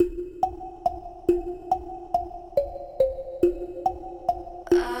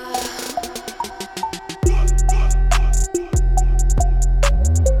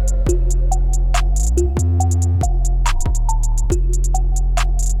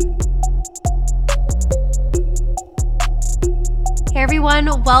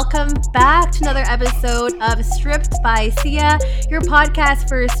everyone. Welcome back to another episode of Stripped by Sia, your podcast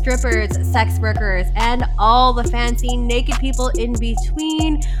for strippers, sex workers, and all the fancy naked people in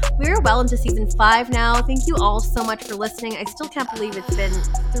between. We're well into season 5 now. Thank you all so much for listening. I still can't believe it's been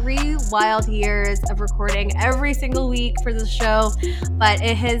 3 wild years of recording every single week for the show, but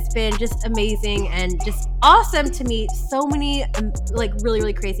it has been just amazing and just awesome to meet so many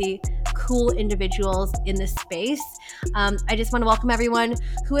really crazy cool individuals in this space. I just want to welcome everyone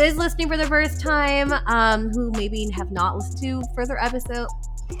who is listening for the first time, who maybe have not listened to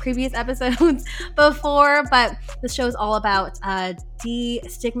previous episodes before, but the show is all about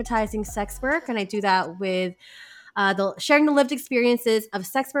destigmatizing sex work, and I do that with sharing the lived experiences of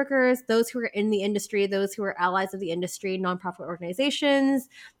sex workers, those who are in the industry, those who are allies of the industry, nonprofit organizations,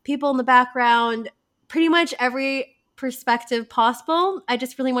 people in the background, pretty much every perspective possible. I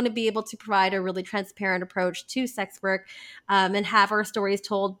just really want to be able to provide a really transparent approach to sex work, and have our stories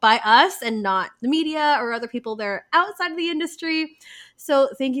told by us and not the media or other people that are outside of the industry. So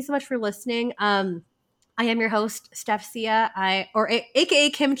thank you so much for listening. I am your host, Steph Sia, aka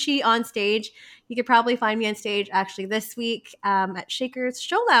Kimchi on stage. You could probably find me on stage actually this week at Shaker's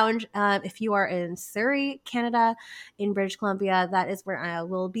Show Lounge. If you are in Surrey, Canada, in British Columbia, that is where I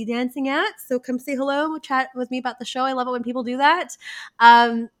will be dancing at. So come say hello, chat with me about the show. I love it when people do that.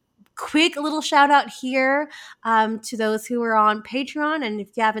 Quick little shout out here to those who are on Patreon. And if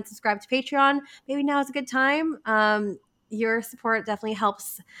you haven't subscribed to Patreon, maybe now is a good time. Your support definitely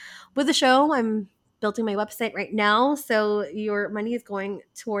helps with the show. I'm building my website right now, so your money is going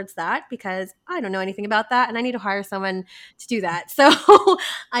towards that because I don't know anything about that and I need to hire someone to do that. So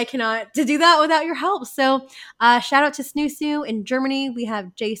I cannot do that without your help. So shout out to Snoosu in Germany. We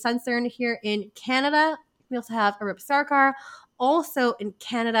have Jay Suncern here in Canada. We also have Arip Sarkar also in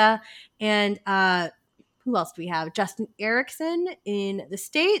Canada. And who else do we have? Justin Erickson in the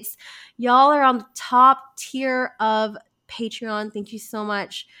States. Y'all are on the top tier of Patreon. Thank you so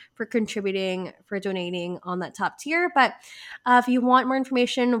much for contributing, for donating on that top tier. But if you want more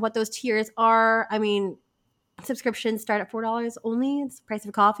information on what those tiers are, I mean, subscriptions start at $4 only. It's the price of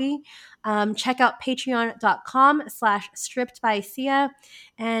a coffee. Check out patreon.com/strippedbysia.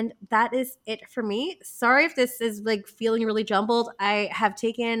 And that is it for me. Sorry if this is like feeling really jumbled. I have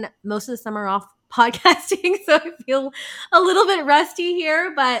taken most of the summer off podcasting, so I feel a little bit rusty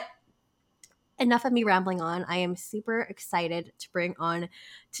here, but enough of me rambling on. I am super excited to bring on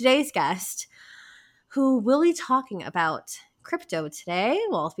today's guest, who will be talking about crypto today.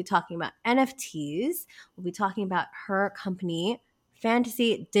 We'll be talking about NFTs. We'll be talking about her company,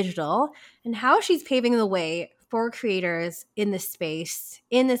 Fantasy Digital, and how she's paving the way for creators in this space,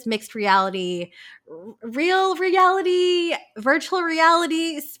 in this mixed reality, real reality, virtual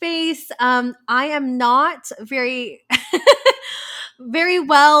reality space. I am not very very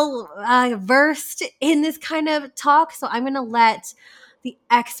well versed in this kind of talk, so I'm going to let the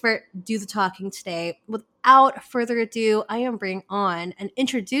expert do the talking today. Without further ado, I am bringing on and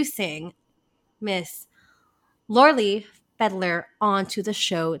introducing Miss Lorlee Fedler onto the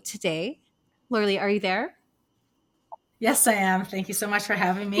show today. Lorlee, are you there? Yes, I am. Thank you so much for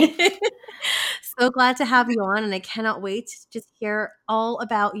having me. So glad to have you on, and I cannot wait to just hear all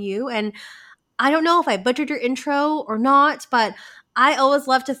about you. And I don't know if I butchered your intro or not, but I always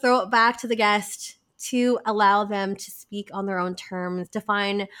love to throw it back to the guest to allow them to speak on their own terms,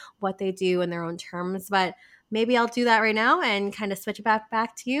 define what they do in their own terms. But maybe I'll do that right now and kind of switch it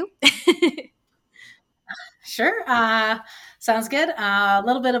back to you. Sure. Sounds good. A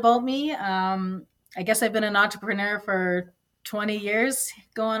little bit about me. I guess I've been an entrepreneur for 20 years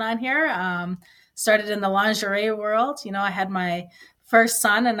going on here. Started in the lingerie world. You know, I had my first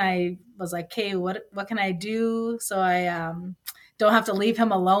son and I was like, okay, what can I do so I don't have to leave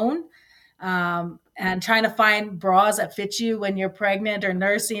him alone? And trying to find bras that fit you when you're pregnant or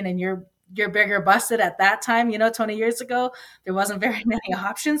nursing and you're bigger busted at that time, 20 years ago, there wasn't very many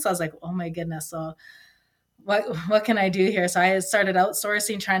options. So I was like, oh my goodness. So what can I do here? So I started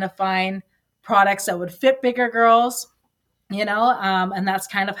outsourcing, trying to find products that would fit bigger girls, and that's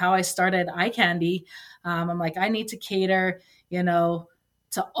kind of how I started Eye Candy. I'm like, I need to cater,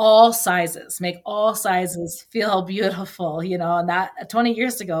 to all sizes, make all sizes feel beautiful, and that 20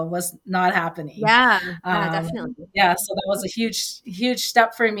 years ago was not happening. Yeah, definitely. Yeah. So that was a huge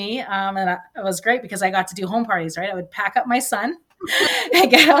step for me. And it was great because I got to do home parties, right? I would pack up my son and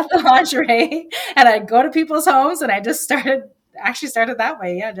get out the lingerie and I'd go to people's homes and I just started that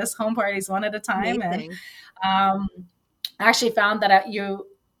way. Yeah. Just home parties one at a time. Amazing. And I actually found that you're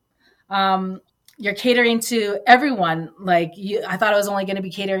catering to everyone. I thought I was only going to be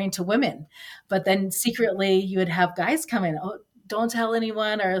catering to women, but then secretly you would have guys come in. Oh, don't tell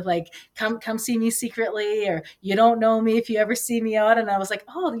anyone, or like come see me secretly, or you don't know me if you ever see me out. And I was like,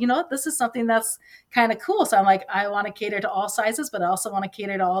 oh, you know what, this is something that's kind of cool. So I'm like, I want to cater to all sizes, but I also want to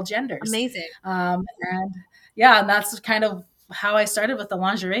cater to all genders. Amazing. And yeah, and that's kind of how I started with the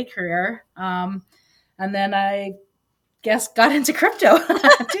lingerie career. And then I guess got into crypto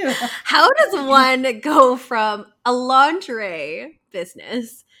too. How does one go from a lingerie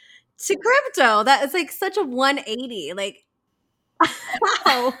business to crypto? That is like such a 180. Like,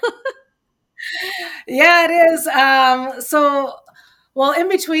 wow. Yeah, it is. Well, in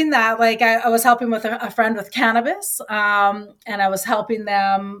between that, like I was helping with a friend with cannabis, and I was helping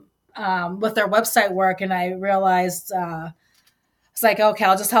them with their website work, and I realized it's like, okay,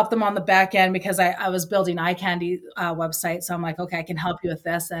 I'll just help them on the back end because I was building eye candy website. So I'm like, okay, I can help you with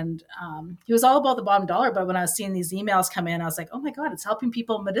this. And he was all about the bottom dollar. But when I was seeing these emails come in, I was like, oh my God, it's helping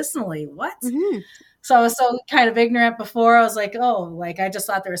people medicinally. What? Mm-hmm. So I was so kind of ignorant before. I was like, oh, like I just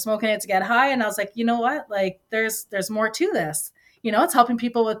thought they were smoking it to get high. And I was like, you know what? Like there's more to this. You know, it's helping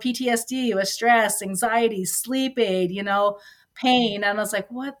people with PTSD, with stress, anxiety, sleep aid, you know, pain. And I was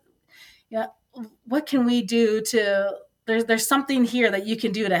like, what? Yeah, what can we do to there's something here that you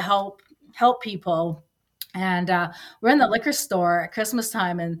can do to help people. And we're in the liquor store at Christmas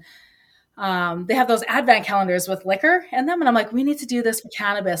time, and they have those advent calendars with liquor in them. And I'm like, we need to do this for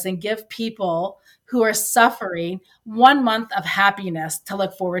cannabis and give people who are suffering 1 month of happiness to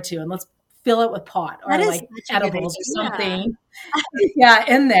look forward to. And let's fill it with pot or like edibles or something. Yeah,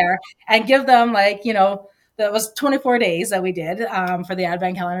 in there, and give them like, you know, that was 24 days that we did for the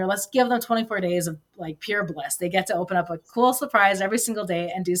advent calendar. Let's give them 24 days of like pure bliss. They get to open up a cool surprise every single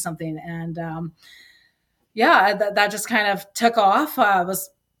day and do something. And that just kind of took off. I was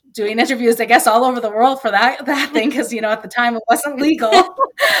doing interviews, I guess, all over the world for that thing because, you know, at the time it wasn't legal.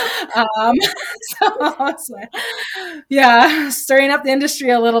 Stirring up the industry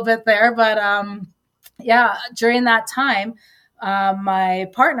a little bit there. But during that time,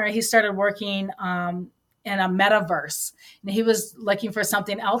 my partner, he started working in a metaverse, and he was looking for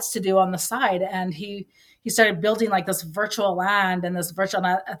something else to do on the side. And he started building like this virtual land and this virtual,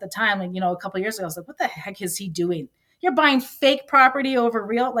 at the time, like, you know, a couple of years ago, I was like, what the heck is he doing? You're buying fake property over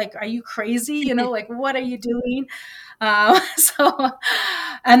real. Like, are you crazy? You know, like, what are you doing? And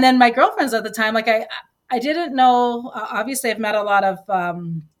then my girlfriends at the time, like I didn't know, obviously I've met a lot of,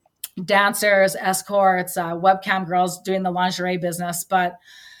 dancers, escorts, webcam girls doing the lingerie business, but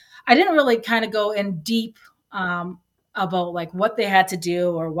I didn't really kind of go in deep about like what they had to do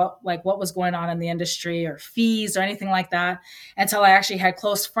or what was going on in the industry or fees or anything like that until I actually had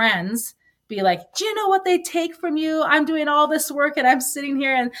close friends be like, do you know what they take from you? I'm doing all this work and I'm sitting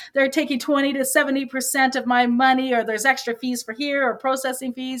here and they're taking 20 to 70% of my money, or there's extra fees for here or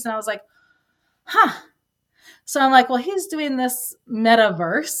processing fees. And I was like, huh. So I'm like, well, he's doing this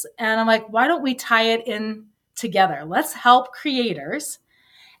metaverse, and I'm like, why don't we tie it in together? Let's help creators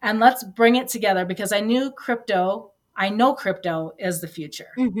and let's bring it together, because I know crypto is the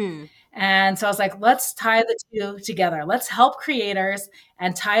future. Mm-hmm. And so I was like, let's tie the two together. Let's help creators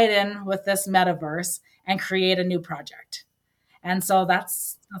and tie it in with this metaverse and create a new project. And so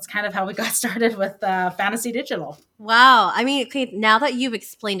that's kind of how we got started with Fantasy Digital. Wow. I mean, okay, now that you've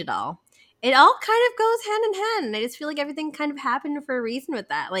explained it all kind of goes hand in hand. And I just feel like everything kind of happened for a reason with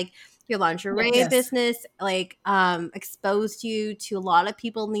that. Like your lingerie business, like exposed you to a lot of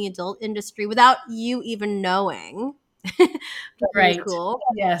people in the adult industry without you even knowing. Right. Really cool.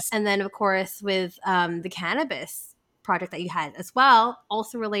 Yes. And then of course with the cannabis project that you had as well,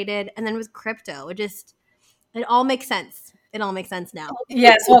 also related. And then with crypto, it all makes sense. It all makes sense now.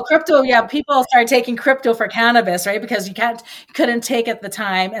 Yes. Well, crypto, people started taking crypto for cannabis, right? Because you couldn't take at the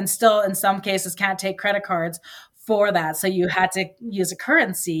time, and still in some cases can't take credit cards for that. So you had to use a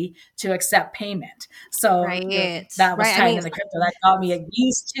currency to accept payment. So that was tied into crypto. That got me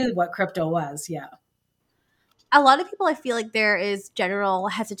used to what crypto was. Yeah. A lot of people, I feel like there is general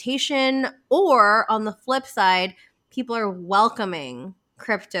hesitation, or on the flip side, people are welcoming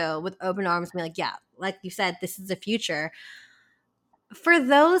crypto with open arms and be like, yeah, like you said, this is the future. For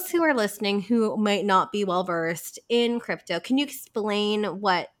those who are listening who might not be well versed in crypto, can you explain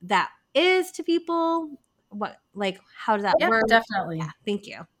what that is to people? How does that work? Definitely. Yeah, thank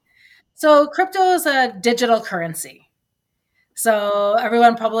you. So crypto is a digital currency. So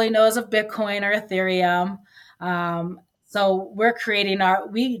everyone probably knows of Bitcoin or Ethereum. So we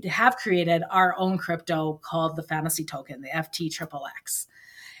have created our own crypto called the Fantasy Token, the FTXXX.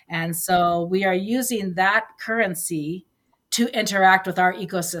 And so we are using that currency to interact with our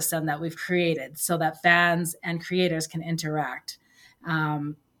ecosystem that we've created so that fans and creators can interact.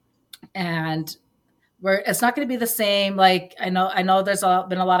 And it's not going to be the same. Like I know there's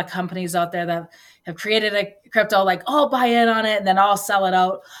been a lot of companies out there that have created a crypto like, oh, buy in on it and then I'll sell it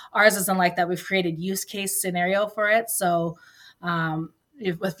out. Ours isn't like that. We've created use case scenario for it. So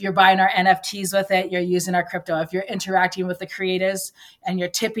if you're buying our NFTs with it, you're using our crypto. If you're interacting with the creators and you're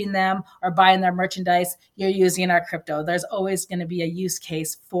tipping them or buying their merchandise, you're using our crypto. There's always going to be a use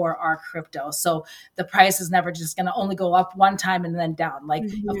case for our crypto. So the price is never just going to only go up one time and then down. Like,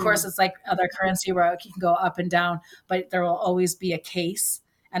 of course, it's like other currency where it can go up and down, but there will always be a case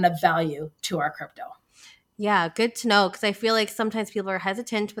and a value to our crypto. Yeah, good to know, because I feel like sometimes people are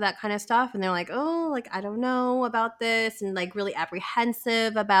hesitant with that kind of stuff and they're like, oh, like, I don't know about this, and like really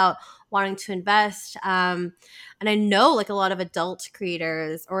apprehensive about wanting to invest. And I know like a lot of adult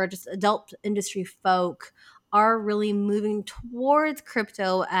creators or just adult industry folk are really moving towards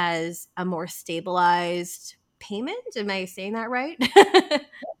crypto as a more stabilized payment. Am I saying that right?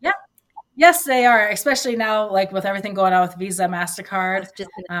 Yeah. Yes, they are, especially now, like with everything going on with Visa, MasterCard.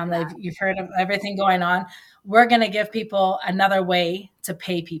 You've heard of everything going on. We're going to give people another way to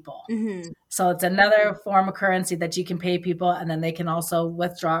pay people. Mm-hmm. So it's another form of currency that you can pay people, and then they can also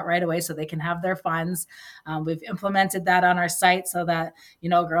withdraw it right away so they can have their funds. We've implemented that on our site so that,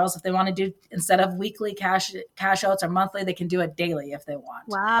 girls, if they want to do, instead of weekly cash outs or monthly, they can do it daily if they want.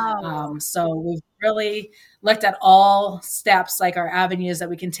 Wow. So we've really looked at all steps, like our avenues that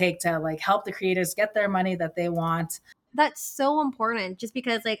we can take to like help the creators get their money that they want. That's so important, just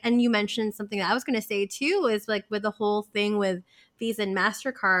because like, and you mentioned something that I was going to say too, is like with the whole thing with Visa and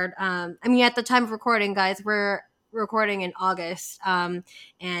MasterCard. I mean, at the time of recording, guys, we're recording in August. And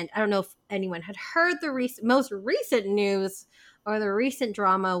I don't know if anyone had heard the most recent news or the recent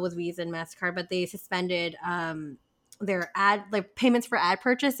drama with Visa and MasterCard, but they suspended their payments for ad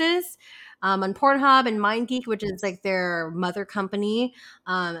purchases on Pornhub and MindGeek, which is like their mother company,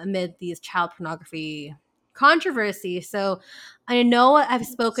 amid these child pornography controversy. So I know I've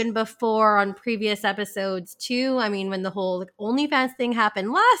spoken before on previous episodes too. I mean, when the whole like, OnlyFans thing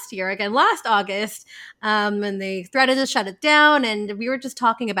happened last August, when they threatened to shut it down, and we were just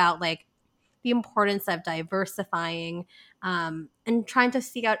talking about like the importance of diversifying and trying to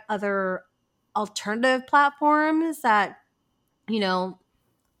seek out other alternative platforms that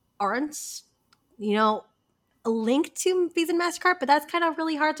aren't linked to Visa and MasterCard, but that's kind of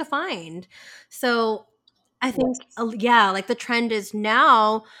really hard to find. So I think, like the trend is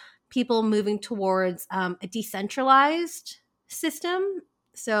now people moving towards a decentralized system.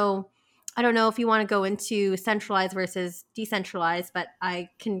 So I don't know if you want to go into centralized versus decentralized, but I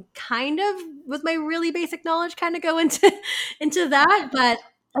can kind of, with my really basic knowledge, kind of go into that. But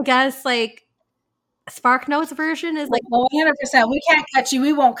I guess like SparkNotes version is like 100%. We can't cut you.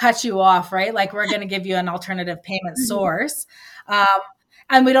 We won't cut you off, right? Like we're going to give you an alternative payment source.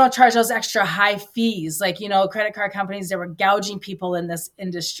 And we don't charge those extra high fees. Like, credit card companies, they were gouging people in this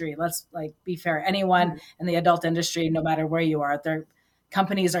industry. Let's like be fair. Anyone in the adult industry, no matter where you are, their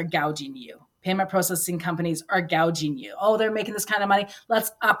companies are gouging you. Payment processing companies are gouging you. Oh, they're making this kind of money.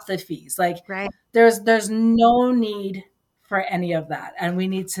 Let's up the fees. Like there's no need for any of that. And we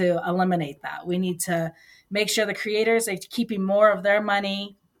need to eliminate that. We need to make sure the creators are keeping more of their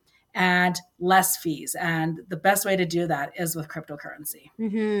money and less fees. And the best way to do that is with cryptocurrency.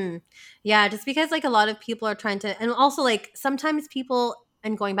 Mm-hmm. Yeah, just because like a lot of people are trying to, and also like sometimes people,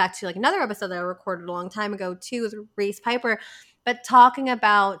 and going back to like another episode that I recorded a long time ago too with Race Piper, but talking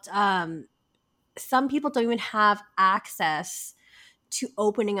about some people don't even have access to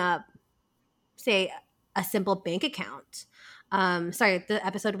opening up, say, a simple bank account. Sorry, the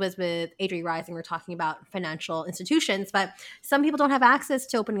episode was with Adri Rising. We're talking about financial institutions, but some people don't have access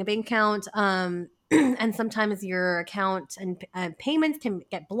to opening a bank account. And sometimes your account and payments can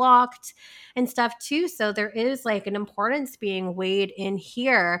get blocked and stuff too. So there is like an importance being weighed in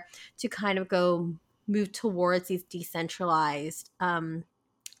here to kind of move towards these decentralized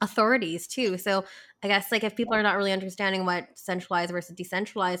authorities too. So I guess like if people are not really understanding what centralized versus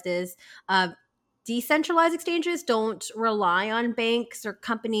decentralized is, decentralized exchanges don't rely on banks or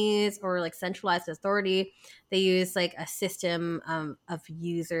companies or like centralized authority. They use like a system of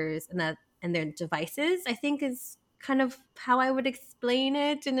users and their devices, I think is kind of how I would explain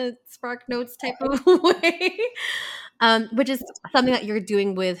it in a SparkNotes type of way, which is something that you're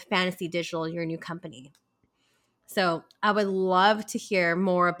doing with Fantasy Digital, your new company. So I would love to hear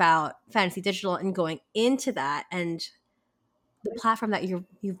more about Fantasy Digital and going into that and the platform that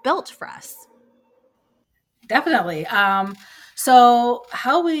you've built for us. Definitely. So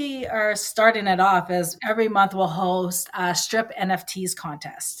how we are starting it off is every month we'll host a Strip NFTs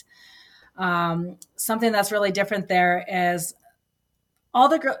contest. Something that's really different there is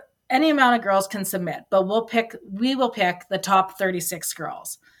any amount of girls can submit, but we will pick the top 36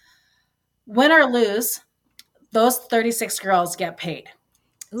 girls. Win or lose, those 36 girls get paid.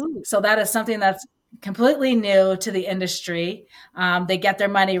 Ooh. So that is something that's completely new to the industry. They get their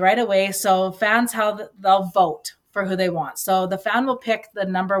money right away. So fans, they'll vote for who they want. So the fan will pick the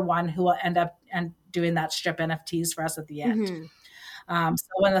number one who will end up and doing that strip NFTs for us at the end. Mm-hmm. So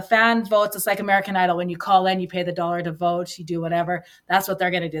when the fan votes, it's like American Idol. When you call in, you pay the $1 to vote, you do whatever. That's what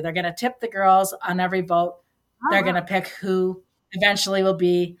they're going to do. They're going to tip the girls on every vote. They're going to pick who eventually will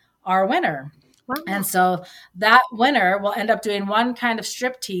be our winner. Wow. And so that winner will end up doing one kind of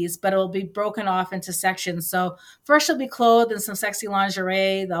strip tease, but it will be broken off into sections. So first she'll be clothed in some sexy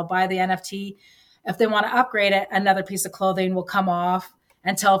lingerie. They'll buy the NFT. If they want to upgrade it, another piece of clothing will come off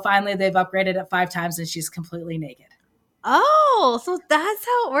until finally they've upgraded it 5 times and she's completely naked. Oh, so that's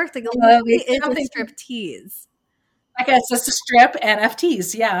how it works. Like it's it's a something- strip tease. Like it's just a strip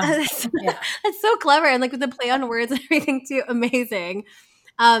NFTs. Yeah. That's so clever. And like with the play on words and everything too, amazing.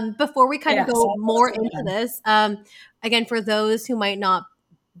 Before we kind of go more into this, again, for those who might not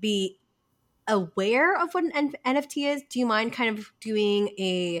be aware of what an NFT is, do you mind kind of doing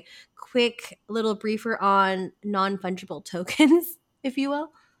a quick little briefer on non-fungible tokens, if you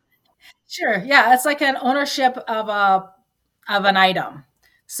will? Sure. Yeah, it's like an ownership of an item.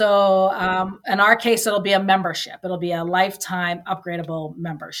 So in our case, it'll be a membership. It'll be a lifetime upgradable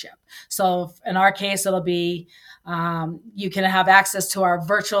membership. So in our case, it'll be you can have access to our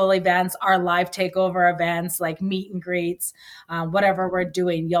virtual events, our live takeover events, like meet and greets, whatever we're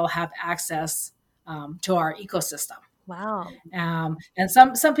doing, you'll have access to our ecosystem. Wow. And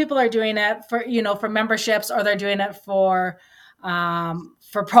some people are doing it for memberships, or they're doing it for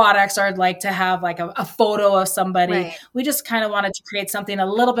products, or like to have like a photo of somebody. Right. We just kind of wanted to create something a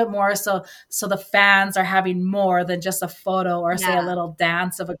little bit more so the fans are having more than just a photo or say a little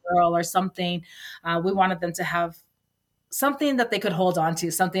dance of a girl or something. We wanted them to have something that they could hold on to,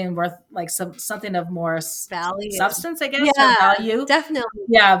 something worth like something of more value, substance, I guess, or value. Definitely.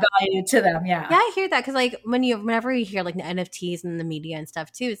 Yeah, value to them. Yeah. Yeah, I hear that because like whenever you hear like the NFTs in the media and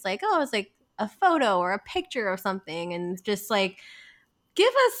stuff too, it's like, oh, it's like a photo or a picture or something, and just like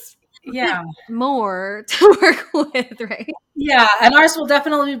give us more to work with, right? Yeah, and ours will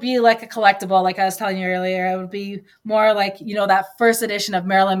definitely be like a collectible, like I was telling you earlier. It would be more like, that first edition of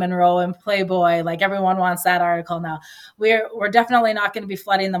Marilyn Monroe and Playboy. Like everyone wants that article now. We're definitely not going to be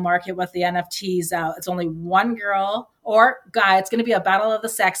flooding the market with the NFTs out. It's only one girl or guy. It's going to be a battle of the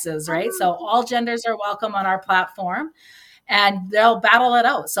sexes, right? Oh. So all genders are welcome on our platform. And they'll battle it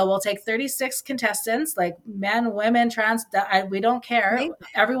out. So we'll take 36 contestants, like men, women, trans, we don't care. Right.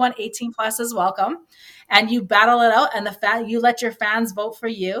 Everyone 18 plus is welcome. And you battle it out, and you let your fans vote for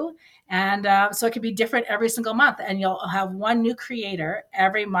you. And so it could be different every single month. And you'll have one new creator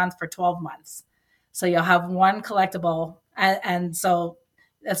every month for 12 months. So you'll have one collectible. And so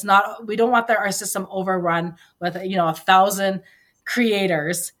we don't want our system overrun with, 1,000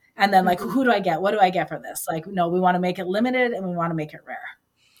 creators. And then who do I get? What do I get for this? No, we want to make it limited and we want to make it rare.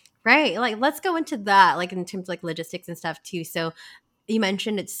 Right. Like, let's go into that, like in terms of like logistics and stuff too. So you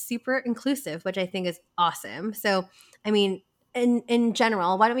mentioned it's super inclusive, which I think is awesome. So, I mean, in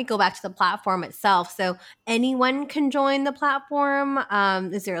general, why don't we go back to the platform itself? So anyone can join the platform.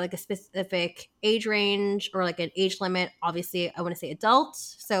 Is there like a specific age range or like an age limit? Obviously, I want to say adult.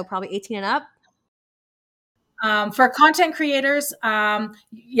 So probably 18 and up. For content creators,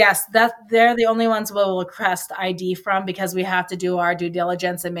 yes, they're the only ones we'll request ID from, because we have to do our due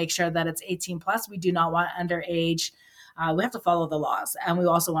diligence and make sure that it's 18 plus. We do not want underage. We have to follow the laws, and we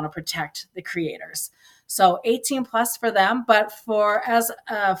also want to protect the creators. So 18 plus for them, but as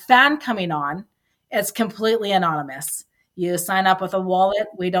a fan coming on, it's completely anonymous. You sign up with a wallet.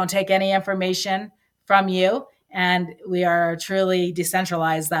 We don't take any information from you. And we are truly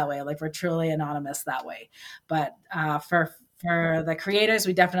decentralized that way. Like we're truly anonymous that way. But for the creators,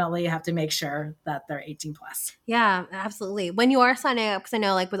 we definitely have to make sure that they're 18 plus. Yeah, absolutely. When you are signing up, because I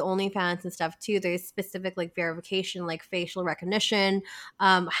know like with OnlyFans and stuff too, there's specific like verification, like facial recognition.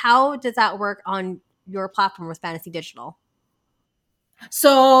 How does that work on your platform with Fantasy Digital?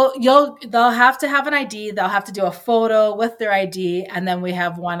 So they'll have to have an ID. They'll have to do a photo with their ID. And then we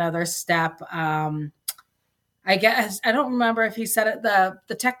have one other step. I guess, I don't remember if he said it,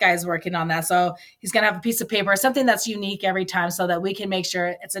 the tech guy is working on that. So he's going to have a piece of paper, something that's unique every time, so that we can make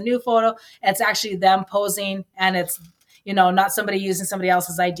sure it's a new photo. It's actually them posing, and it's, not somebody using somebody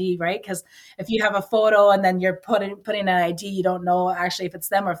else's ID, right? Because if you have a photo and then you're putting an ID, you don't know actually if it's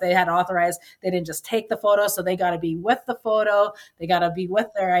them or if they had authorized. They didn't just take the photo. So they got to be with the photo. They got to be with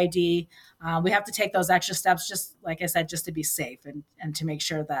their ID. We have to take those extra steps, just like I said, just to be safe and to make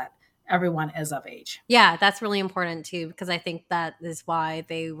sure that everyone is of age. Yeah, that's really important too, because I think that is why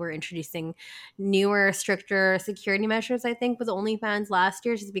they were introducing newer, stricter security measures, I think, with OnlyFans last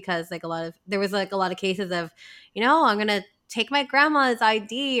year, just because there was like a lot of cases of, I'm gonna take my grandma's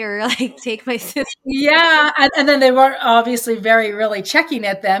ID or like take my sister. Yeah, and then they weren't obviously really checking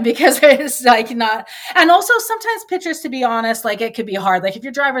it then, because it's like not. And also sometimes pictures, to be honest, like it could be hard. Like if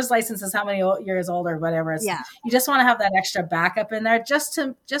your driver's license is how many years old or whatever, Yeah. you just want to have that extra backup in there just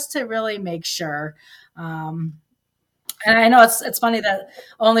to really make sure. And I know it's funny that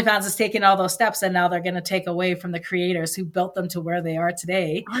OnlyFans is taking all those steps, and now they're going to take away from the creators who built them to where they are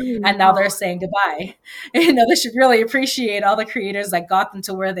today. And now they're saying goodbye. They should really appreciate all the creators that got them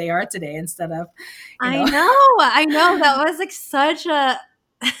to where they are today, instead of, I know. That was like such a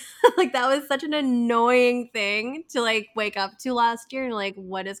like that was such an annoying thing to like wake up to last year, and like,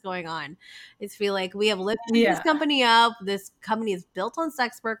 what is going on? I feel like we have lifted this company up. This company is built on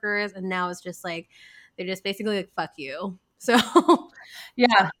sex workers, and now it's just like they're just basically like, fuck you. So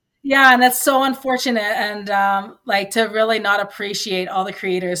yeah, and that's so unfortunate, and like to really not appreciate all the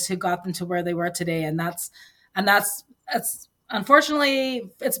creators who got them to where they were today, and that's it's unfortunately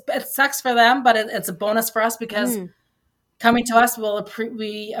it sucks for them, but it's a bonus for us, because coming to us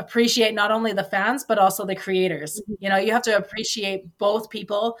we appreciate not only the fans but also the creators. You have to appreciate both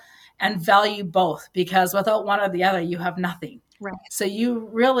people and value both, because without one or the other, you have nothing. Right. So you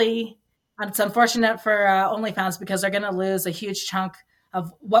really. It's unfortunate for OnlyFans, because they're going to lose a huge chunk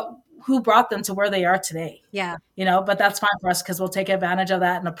of who brought them to where they are today. Yeah. But that's fine for us, because we'll take advantage of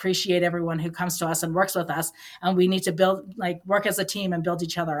that and appreciate everyone who comes to us and works with us. And we need to work as a team and build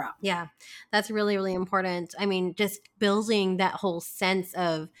each other up. Yeah, that's really, really important. I mean, just building that whole sense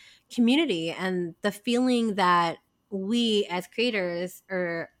of community and the feeling that we as creators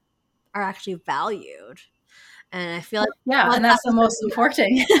are actually valued. And I feel like and that's the most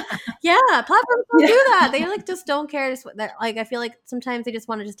important. Yeah, platforms don't do that. They like just don't care. Like I feel like sometimes they just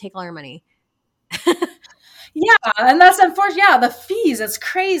want to just take all our money. Yeah, and that's unfortunate. Yeah, the fees, it's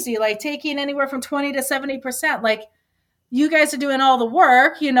crazy. Like taking anywhere from 20 to 70%. Like you guys are doing all the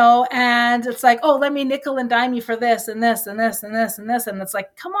work, and it's like, oh, let me nickel and dime you for this and this and this and this and this, and it's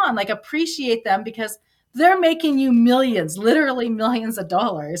like, come on, like appreciate them, because they're making you millions, literally millions of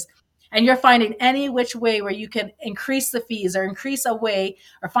dollars. And you're finding any which way where you can increase the fees or increase a way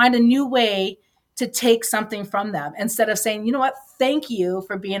or find a new way to take something from them, instead of saying, you know what, thank you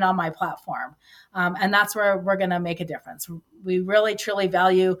for being on my platform. And that's where we're going to make a difference. We really, truly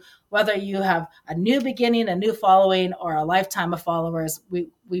value whether you have a new beginning, a new following, or a lifetime of followers. We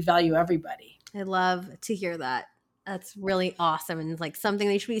value everybody. I love to hear that. That's really awesome, and like something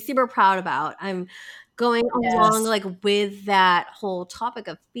they should be super proud about. I'm going along like with that whole topic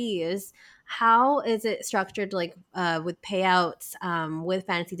of fees. How is it structured, like with payouts with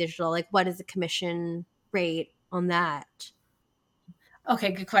Fantasy Digital? Like, what is the commission rate on that?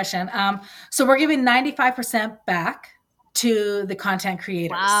 Okay, good question. So we're giving 95% back to the content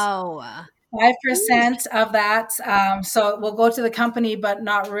creators. Wow. 5% of that. So we'll go to the company, but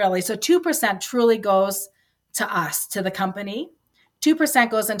not really. So 2% truly goes to us, to the company. 2%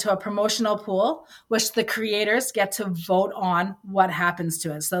 goes into a promotional pool, which the creators get to vote on what happens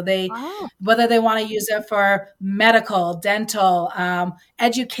to it. So whether they want to use it for medical, dental,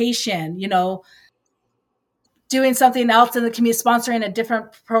 education, doing something else in the community, sponsoring a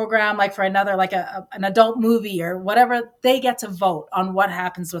different program, like for another, like an adult movie or whatever, they get to vote on what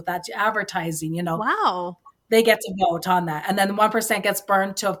happens with that advertising, Wow. They get to vote on that. And then 1% gets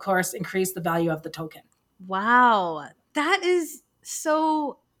burned to, of course, increase the value of the token. Wow. That is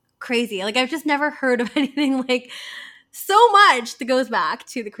so crazy. Like I've just never heard of anything like so much that goes back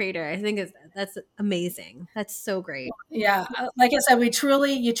to the creator. I think that's amazing. That's so great. Yeah, like I said, you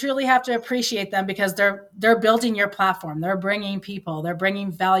truly have to appreciate them, because they're building your platform. They're bringing people. They're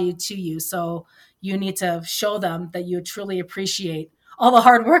bringing value to you. So you need to show them that you truly appreciate all the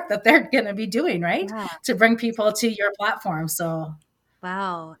hard work that they're going to be doing, right? Yeah. To bring people to your platform. So.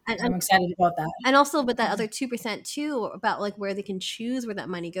 Wow. And I'm excited about that. And also with that other 2% too, about like where they can choose where that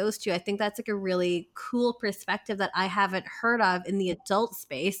money goes to. I think that's like a really cool perspective that I haven't heard of in the adult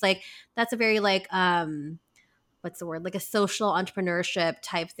space. Like that's a very like, what's the word? Like a social entrepreneurship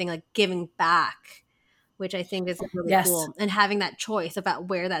type thing, like giving back, which I think is really cool. And having that choice about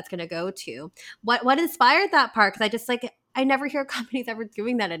where that's going to go to. What inspired that part? Because I never hear companies ever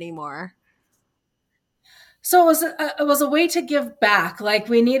doing that anymore. So it was a way to give back. Like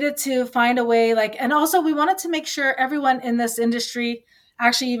we needed to find a way, and also we wanted to make sure everyone in this industry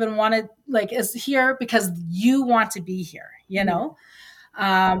actually even wanted, is here because you want to be here,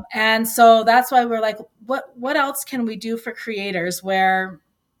 and so that's why we're like, what else can we do for creators where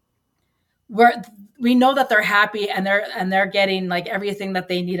we're we know that they're happy and they're getting like everything that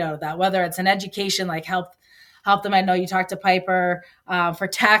they need out of that, whether it's an education, like help them. I know you talked to Piper for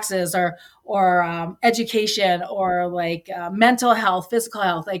taxes or education or like mental health, physical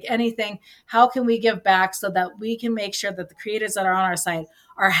health, like anything. How can we give back so that we can make sure that the creators that are on our site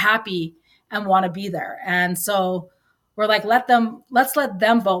are happy and want to be there? And so we're like, let's let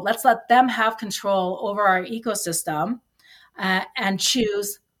them vote. Let's let them have control over our ecosystem and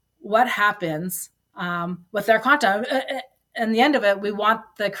choose what happens with their content. In the end of it, we want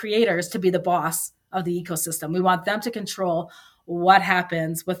the creators to be the boss of the ecosystem. We want them to control what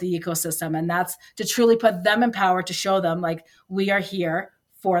happens with the ecosystem. And that's to truly put them in power, to show them like we are here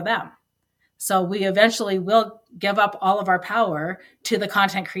for them. So we eventually will give up all of our power to the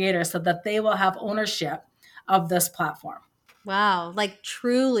content creators so that they will have ownership of this platform. Wow. Like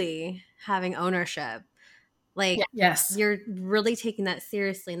truly having ownership. Like, yes, you're really taking that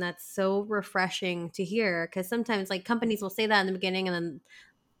seriously. And that's so refreshing to hear, because sometimes like companies will say that in the beginning and then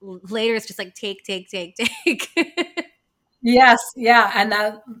later it's just like take. Yes, yeah,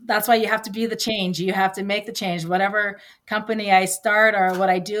 and that's why you have to be the change. You have to make the change. Whatever company I start or what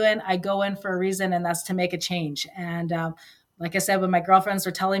I do in, I go in for a reason, and that's to make a change. And like I said, when my girlfriends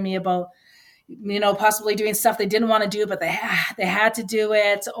were telling me about, possibly doing stuff they didn't want to do, but they had to do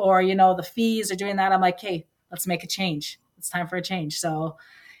it, or the fees or doing that, I'm like, hey, let's make a change. It's time for a change. So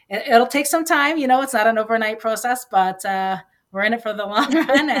it'll take some time. It's not an overnight process, but we're in it for the long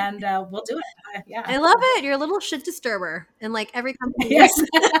run, and we'll do it. Yeah, I love it. You're a little shit disturber in like every company. Yes.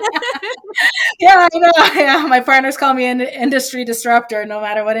 Yeah, I know. Yeah, my partners call me an industry disruptor. No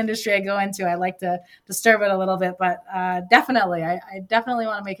matter what industry I go into, I like to disturb it a little bit. But definitely, I definitely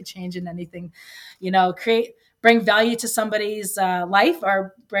want to make a change in anything. Bring value to somebody's life,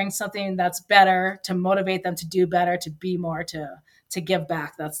 or bring something that's better to motivate them to do better, to be more, to give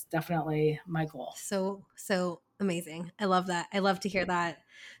back. That's definitely my goal. So amazing. I love that. I love to hear that.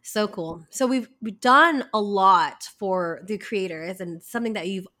 So cool. So we've done a lot for the creators, and something that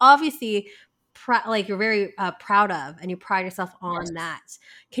you've obviously you're very proud of, and you pride yourself on that.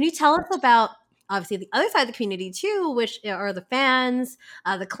 Can you tell us about obviously the other side of the community too, which are the fans,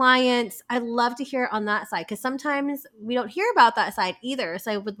 the clients? I'd love to hear on that side, because sometimes we don't hear about that side either.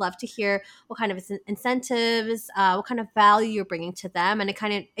 So I would love to hear what kind of incentives, what kind of value you're bringing to them. And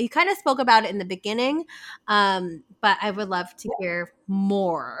you kind of spoke about it in the beginning, but I would love to hear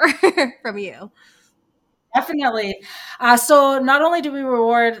more from you. Definitely. So not only do we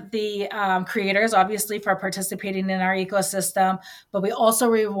reward the creators, obviously, for participating in our ecosystem, but we also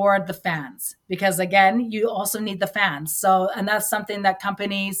reward the fans, because again, you also need the fans. And that's something that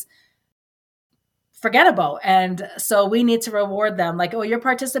companies forget about. And so we need to reward them. Like, oh, you're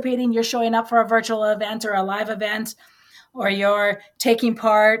participating, you're showing up for a virtual event or a live event, or you're taking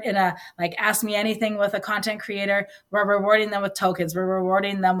part in a like Ask Me Anything with a content creator. We're rewarding them with tokens. We're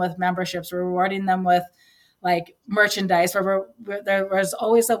rewarding them with memberships. We're rewarding them with like merchandise. There's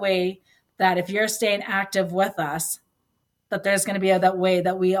always a way that if you're staying active with us, that there's going to be that way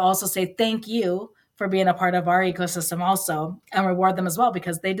that we also say thank you for being a part of our ecosystem also, and reward them as well,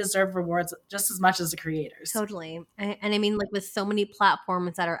 because they deserve rewards just as much as the creators. Totally. And I mean, like with so many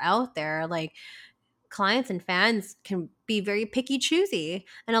platforms that are out there, like clients and fans can be very picky choosy,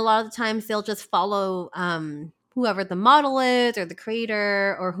 and a lot of the times they'll just follow whoever the model is or the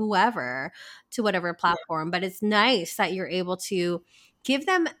creator or whoever to whatever platform. But it's nice that you're able to give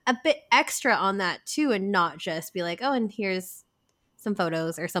them a bit extra on that too, and not just be like, oh, and here's some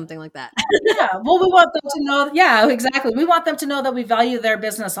photos or something like that. Yeah, well, we want them to know. Yeah, exactly. We want them to know that we value their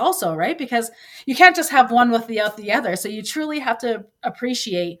business also, right? Because you can't just have one without the other. So you truly have to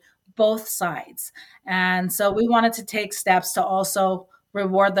appreciate both sides. And so we wanted to take steps to also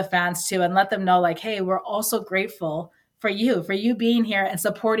reward the fans too, and let them know like, hey, we're also grateful for you being here and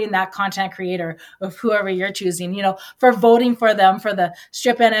supporting that content creator of whoever you're choosing, for voting for them for the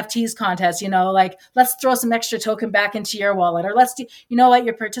Strip NFTs contest, like, let's throw some extra token back into your wallet, or let's do,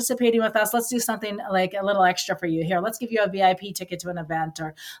 you're participating with us. Let's do something like a little extra for you here. Let's give you a VIP ticket to an event,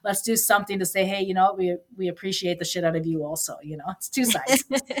 or let's do something to say, hey, we appreciate the shit out of you also, it's two sides.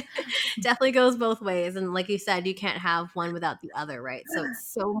 Definitely goes both ways. And like you said, you can't have one without the other, right? So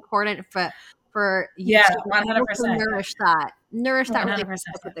it's so important for you to 100%. nourish that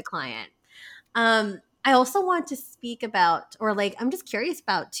relationship with the client. I also want to speak about, or like, I'm just curious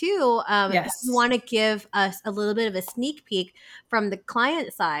about too, if you want to give us a little bit of a sneak peek from the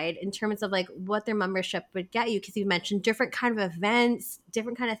client side in terms of like what their membership would get you, because you mentioned different kind of events,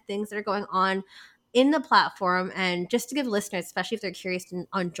 different kind of things that are going on in the platform. And just to give listeners, especially if they're curious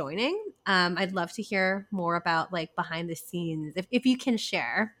on joining, I'd love to hear more about like behind the scenes, if you can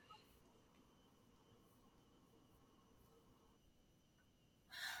share.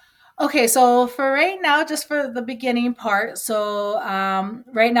 Okay, so for right now, just for the beginning part, so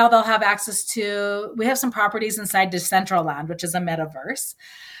right now they'll have access to, we have some properties inside Decentraland, which is a metaverse.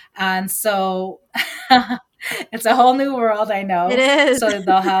 And so it's a whole new world, I It know. is. So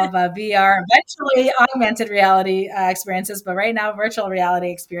they'll have VR, eventually augmented reality experiences, but right now virtual reality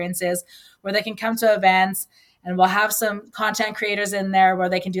experiences where they can come to events, and we'll have some content creators in there where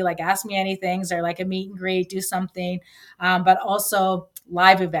they can do like ask me anythings or like a meet and greet, do something, but also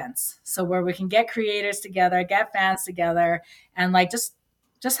live events. So where we can get creators together, get fans together, and like just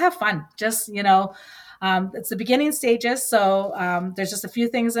have fun. Just it's the beginning stages, so there's just a few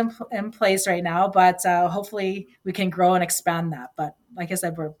things in place right now, but hopefully we can grow and expand that. But like I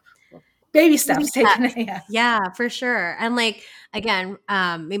said, we're baby Baby steps taking steps. it. Yeah. Yeah, for sure. And like again,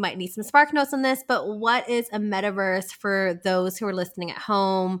 we might need some spark notes on this, but what is a metaverse for those who are listening at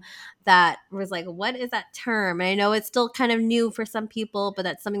home that was like, what is that term? And I know it's still kind of new for some people, but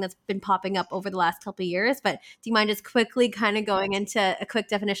that's something that's been popping up over the last couple of years. But do you mind just quickly kind of going into a quick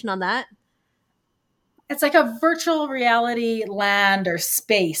definition on that? It's like a virtual reality land or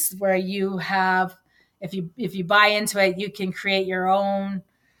space where you have, if you buy into it, you can create your own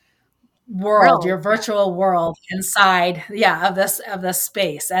world, World. your virtual world inside, yeah, of this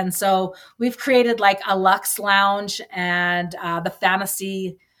space. And so we've created like a Lux Lounge and the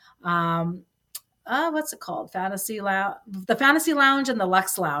fantasy what's it called? The Fantasy Lounge and the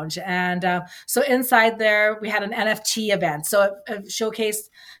Lux Lounge. And so inside there, we had an NFT event. So it showcased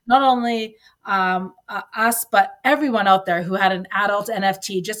not only us, but everyone out there who had an adult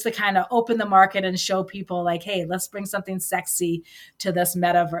NFT, just to kind of open the market and show people like, hey, let's bring something sexy to this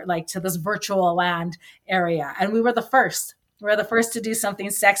metaverse, like to this virtual land area. And we were the first. We were the first to do something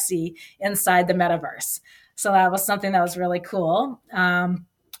sexy inside the metaverse. So that was something that was really cool.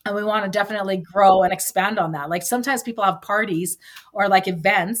 And we want to definitely grow and expand on that. Like sometimes people have parties or like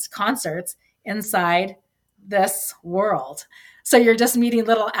events, concerts inside this world. So you're just meeting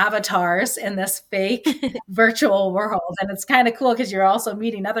little avatars in this fake virtual world. And it's kind of cool because you're also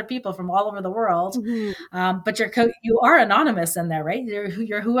meeting other people from all over the world. Mhm. But you are anonymous in there, right?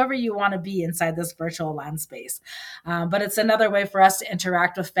 You're whoever you want to be inside this virtual land space. But it's another way for us to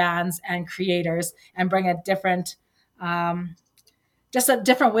interact with fans and creators and bring a different, just a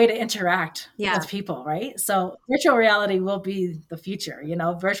different way to interact Yeah. with people, right? So virtual reality will be the future,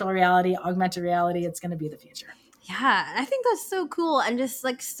 virtual reality, augmented reality, it's going to be the future. Yeah, I think that's so cool and just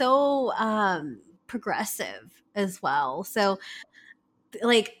like so progressive as well. So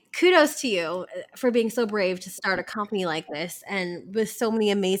like kudos to you for being so brave to start a company like this and with so many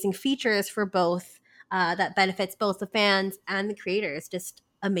amazing features for both that benefits both the fans and the creators. Just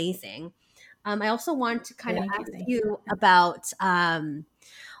amazing. I also want to kind of ask you about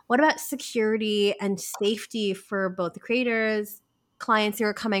what about security and safety for both the creators, clients who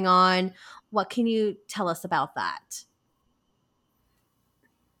are coming on? What can you tell us about that?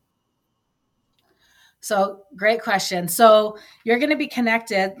 So great question. So you're going to be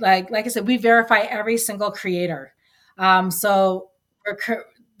connected. Like I said, we verify every single creator. So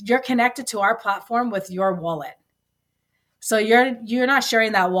you're connected to our platform with your wallet. So you're not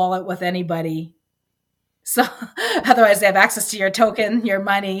sharing that wallet with anybody. So otherwise they have access to your token, your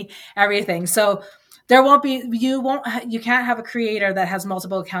money, everything. So you can't have a creator that has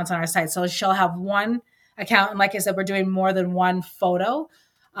multiple accounts on our site. So she'll have one account. And like I said, we're doing more than one photo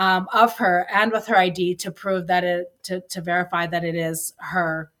of her and with her ID to prove that to verify that it is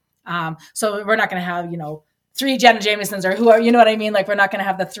her. So we're not going to have, three Jenna Jamesons or who are, you know what I mean? Like we're not going to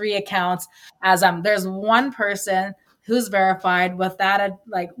have the three accounts as there's one person who's verified with that.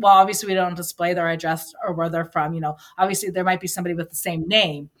 Like, well, obviously we don't display their address or where they're from. Obviously there might be somebody with the same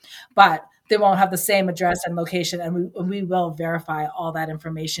name, but they won't have the same address and location. And we will verify all that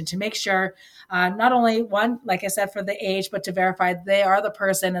information to make sure not only one, like I said, for the age, but to verify they are the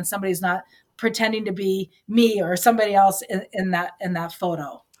person and somebody's not pretending to be me or somebody else in that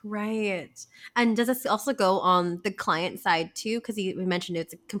photo. Right. And does this also go on the client side too? Because we mentioned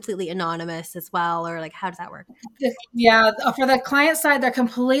it's completely anonymous as well, or like how does that work? Yeah, for the client side, they're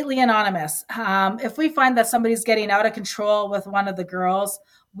completely anonymous. If we find that somebody's getting out of control with one of the girls,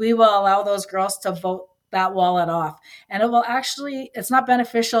 we will allow those girls to vote that wallet off. And it's not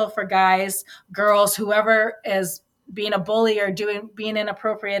beneficial for guys, girls, whoever is being a bully or being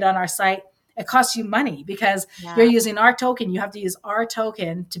inappropriate on our site. It costs you money because you're using our token. You have to use our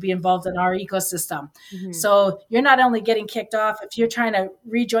token to be involved in our ecosystem. Mm-hmm. So you're not only getting kicked off, if you're trying to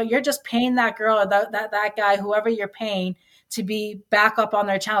rejoin, you're just paying that girl or that guy, whoever you're paying, to be back up on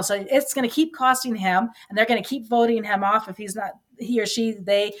their channel. So it's going to keep costing him, and they're going to keep voting him off if he or she,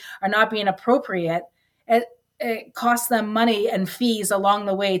 they are not being appropriate. it costs them money and fees along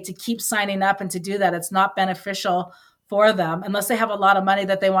the way to keep signing up and to do that. It's not beneficial for them unless they have a lot of money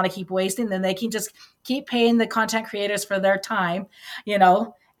that they want to keep wasting. Then they can just keep paying the content creators for their time,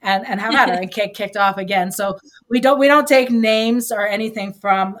 and have at her and get kicked off again. So we don't take names or anything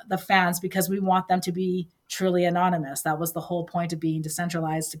from the fans because we want them to be truly anonymous. That was the whole point of being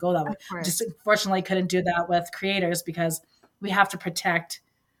decentralized, to go that way. Just unfortunately couldn't do that with creators because we have to protect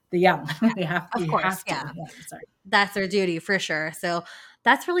the young. we have to. Yeah. That's their duty for sure. So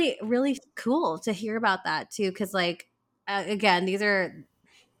that's really, really cool to hear about that too. Cause like, again,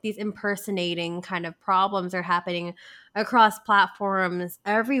 these impersonating kind of problems are happening across platforms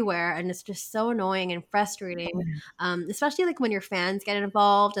everywhere, and it's just so annoying and frustrating, especially like when your fans get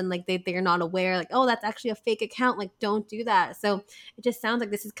involved and like they're not aware, like, oh, that's actually a fake account, like don't do that. So it just sounds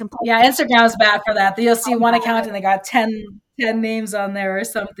like this is completely Instagram's bad for that. You'll see one account and they got 10 names on there or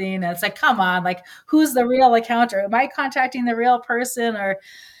something, and it's like, come on, like who's the real account, or am I contacting the real person? Or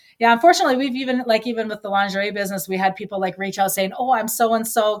unfortunately, we've even with the lingerie business, we had people like reach out saying, oh, I'm so and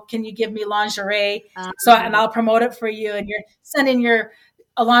so, can you give me lingerie and I'll promote it for you, and you're sending your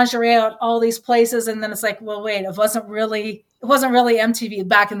lingerie out all these places, and then it's like, well, wait, it wasn't really MTV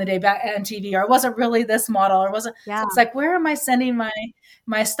back in the day, MTV, or it wasn't really this model, or wasn't. So it's like, where am I sending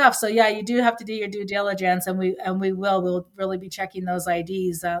my stuff? So you do have to do your due diligence, and we'll really be checking those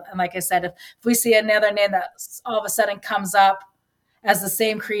IDs. And like I said, if we see another name that all of a sudden comes up as the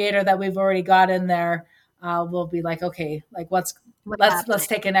same creator that we've already got in there, we'll be like, okay, like let's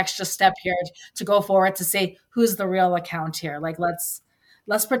take an extra step here to go forward to say who's the real account here. Like let's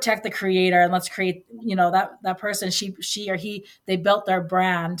protect the creator, and let's create, that person, she or he, they built their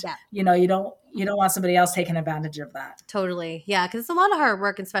brand. You don't want somebody else taking advantage of that. Totally. Yeah. Cause it's a lot of hard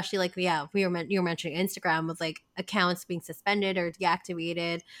work, especially like, you were mentioning Instagram with like accounts being suspended or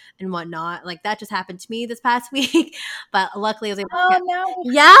deactivated and whatnot. Like that just happened to me this past week, but luckily I was able to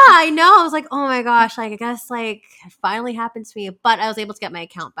Yeah, I know. I was like, oh my gosh, like I guess like it finally happened to me, but I was able to get my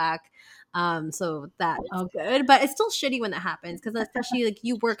account back. So that is good, but it's still shitty when that happens, because especially like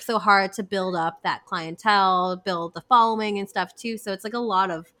you work so hard to build up that clientele, build the following and stuff too. So it's like a lot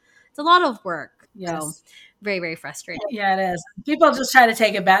of work. Yes. So very, very frustrating. Yeah, it is. People just try to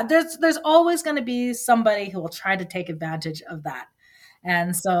take advantage. There's always going to be somebody who will try to take advantage of that.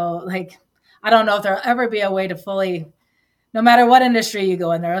 And so like, I don't know if there'll ever be a way to fully, no matter what industry you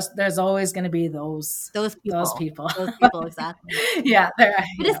go in, there's always going to be those people. Exactly. Yeah. But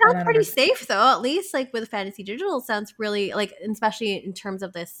it sounds pretty safe though, at least like with Fantasy Digital. It sounds really like, especially in terms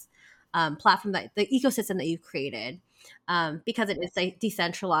of this platform, that the ecosystem that you've created, because it is like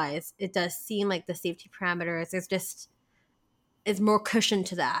decentralized. It does seem like the safety parameters is more cushion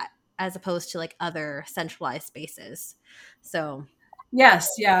to that as opposed to like other centralized spaces. So yes,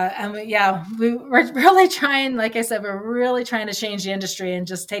 yeah, and we're really trying. Like I said, we're really trying to change the industry and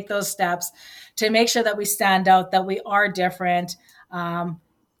just take those steps to make sure that we stand out, that we are different.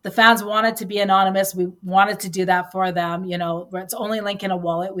 The fans wanted to be anonymous. We wanted to do that for them. Where it's only linked in a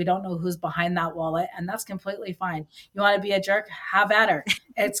wallet. We don't know who's behind that wallet, and that's completely fine. You want to be a jerk? Have at her.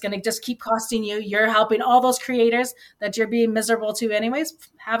 It's going to just keep costing you. You're helping all those creators that you're being miserable to anyways.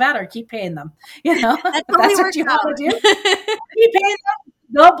 Have at her. Keep paying them. That's what you want to do. Keep paying them.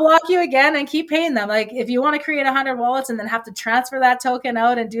 They'll block you again and keep paying them. Like if you want to create 100 wallets and then have to transfer that token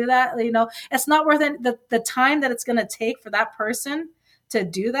out and do that, it's not worth it. The time that it's going to take for that person to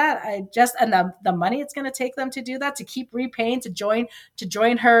do that, and the money it's going to take them to do that, to keep repaying, to join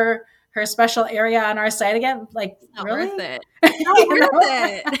her special area on our site again. Like, not really? Worth it. Not worth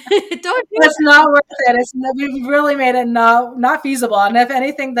it. Don't do It's not worth it. We've really made it not feasible. And if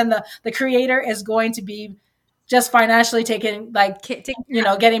anything, then the creator is going to be just financially getting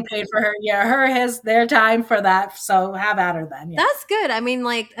paid for their time for that. So have at her then. Yeah. That's good. I mean,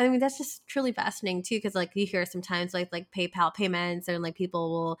 that's just truly fascinating too. Cause like you hear sometimes like PayPal payments, and like people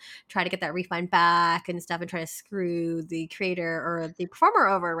will try to get that refund back and stuff and try to screw the creator or the performer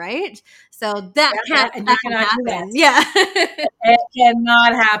over. Right. So that cannot happen. Yeah. It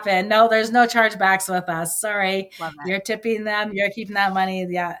cannot happen. No, there's no chargebacks with us. Sorry. You're tipping them. You're keeping that money.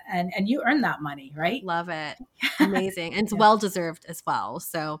 Yeah. And you earn that money, right? Love it. Amazing. And it's well-deserved as well.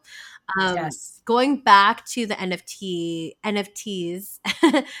 So yes. Going back to the NFTs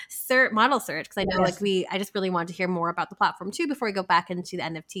model search, because I know I just really want to hear more about the platform too before we go back into the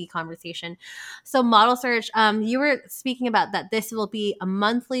NFT conversation. So model search, you were speaking about that this will be a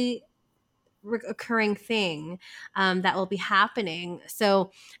monthly recurring thing that will be happening.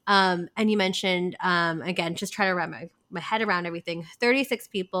 So and you mentioned again, just try to wrap my head around everything. 36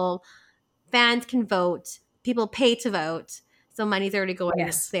 people, fans can vote, people pay to vote. So money's already going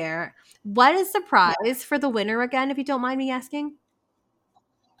Yes. there. What is the prize for the winner again, if you don't mind me asking?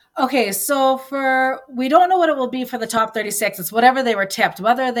 Okay, so we don't know what it will be for the top 36. It's whatever they were tipped,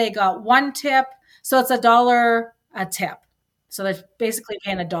 whether they got one tip. So it's $1 a tip. So they're basically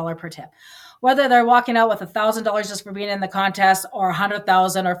paying $1 per tip. Whether they're walking out with $1,000 just for being in the contest, or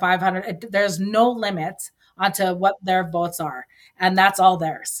 100,000 or 500, there's no limit onto what their votes are, and that's all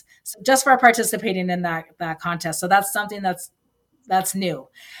theirs. So just for participating in that contest. So that's something that's new,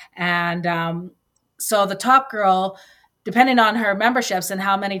 and so the top girl, depending on her memberships and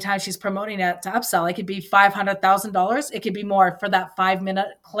how many times she's promoting it to upsell, it could be $500,000. It could be more for that 5-minute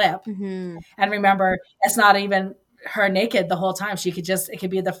clip. Mm-hmm. And remember, it's not even her naked the whole time. It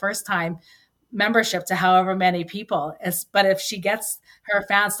could be the first time membership to however many people. But if she gets her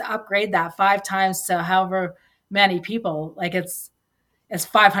fans to upgrade that 5 times to however many people, like it's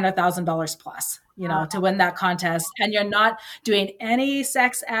 $500,000 plus, to win that contest. And you're not doing any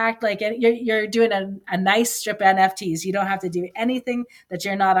sex act, like you're doing a nice strip NFTs. You don't have to do anything that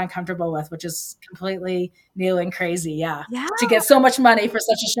you're not uncomfortable with, which is completely new and crazy. Yeah. To get so much money for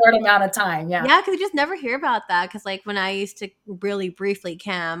such a short amount of time. Yeah. Yeah. Cause you just never hear about that. Cause like when I used to really briefly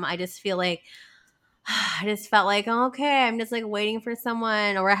cam, I just feel like, I just felt like, oh, okay, I'm just like waiting for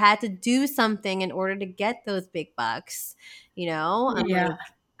someone, or I had to do something in order to get those big bucks, Yeah.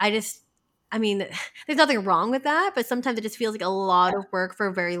 I mean, there's nothing wrong with that, but sometimes it just feels like a lot of work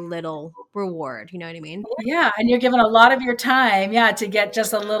for very little reward. You know what I mean? Yeah. And you're giving a lot of your time, to get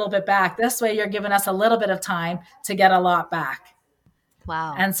just a little bit back. This way you're giving us a little bit of time to get a lot back.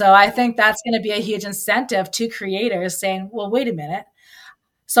 Wow. And so I think that's going to be a huge incentive to creators saying, well, wait a minute.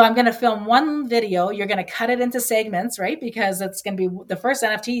 So I'm going to film one video. You're going to cut it into segments, right? Because it's going to be the first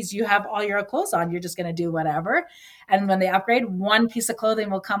NFTs. You have all your clothes on. You're just going to do whatever. And when they upgrade, one piece of clothing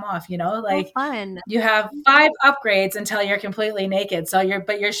will come off, like fun. You have 5 upgrades until you're completely naked. So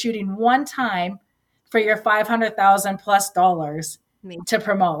you're shooting one time for your $500,000 plus to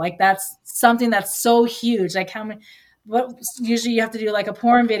promote. Like that's something that's so huge. Like what usually you have to do like a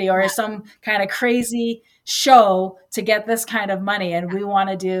porn video or some kind of crazy show to get this kind of money, and we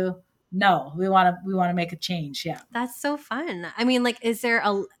want to make a change. Yeah, that's so fun. I mean, like, is there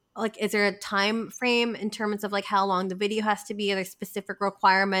a time frame in terms of like how long the video has to be? Are there specific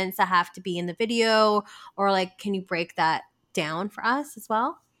requirements that have to be in the video, or like can you break that down for us as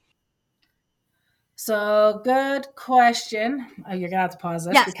well? So good question. Oh, you're gonna have to pause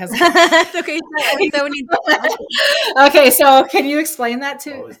this because it's okay. Okay, so can you explain that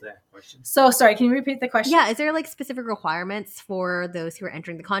too? What was that question? So sorry, can you repeat the question? Yeah, is there like specific requirements for those who are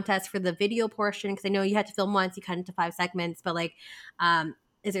entering the contest for the video portion? Because I know you had to film once, you cut into 5 segments, but like,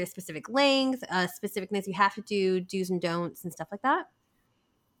 is there a specific length, specific things you have to do, do's and don'ts, and stuff like that?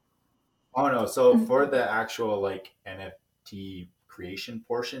 Oh no! So for the actual like NFT creation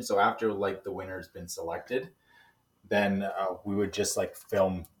portion, so after like the winner's been selected, then we would just like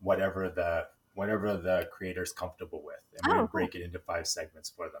film whatever the creator's comfortable with, and we would break it into 5 segments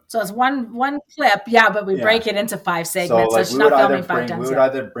for them. So it's one clip, but we break it into 5 segments. So like it's not filming 5 times. We would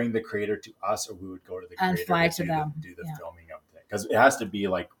either bring the creator to us, or we would go to the creator and fly to them, do the filming of it, because it has to be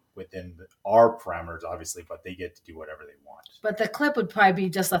like within our parameters, obviously, but they get to do whatever they want. But the clip would probably be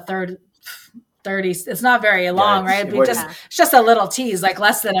just a 30. It's not very long, right? It's just a little tease, like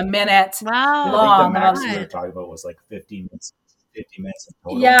less than a minute long. I think the max we were talking about was like 15 minutes. 50 minutes in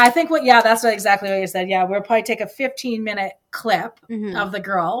total. Yeah, I think that's exactly what you said. Yeah, we'll probably take a 15-minute clip of the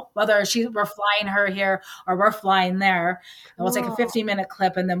girl, whether we're flying her here or we're flying there. And we'll take a 15-minute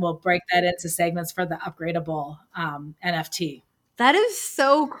clip, and then we'll break that into segments for the upgradable NFT. That is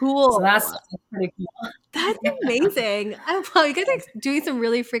so cool. So that's pretty cool. That's amazing. Wow, you guys are doing some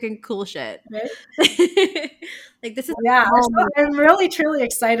really freaking cool shit. Right? Like this is I'm really truly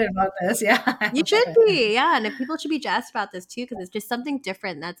excited about this. Yeah. You should be. Yeah. And people should be jazzed about this too, because it's just something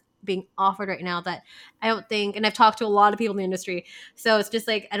different that's being offered right now that I don't think, and I've talked to a lot of people in the industry. So it's just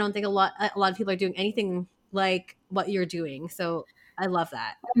like I don't think a lot of people are doing anything like what you're doing. So I love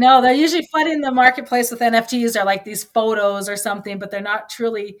that. No, they're usually flooding the marketplace with NFTs or like these photos or something, but they're not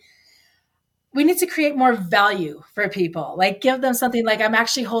truly. We need to create more value for people, like give them something like I'm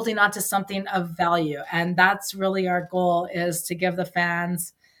actually holding on to something of value. And that's really our goal, is to give the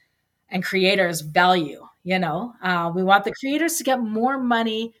fans and creators value. We want the creators to get more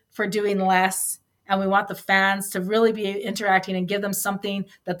money for doing less. And we want the fans to really be interacting and give them something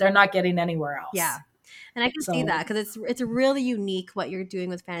that they're not getting anywhere else. Yeah. And I can see that because it's really unique what you're doing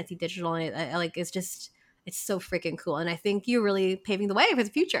with Fantasy Digital. And it's so freaking cool. And I think you're really paving the way for the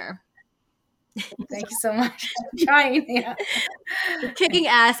future. Thank you so much. I'm trying. Yeah. You're kicking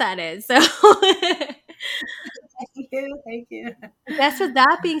ass at it. So you. Thank you. I guess with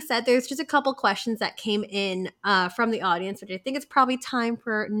that being said, there's just a couple questions that came in from the audience, which I think it's probably time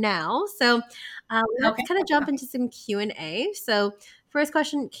for now. So let's Okay. kind of jump into some Q&A. So first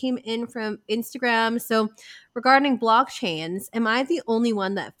question came in from Instagram. So regarding blockchains, am I the only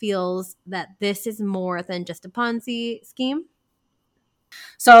one that feels that this is more than just a Ponzi scheme?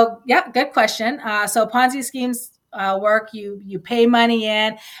 So, yeah, good question. So Ponzi schemes work. You pay money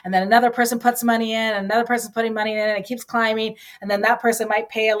in, and then another person puts money in, and another person's putting money in, and it keeps climbing. And then that person might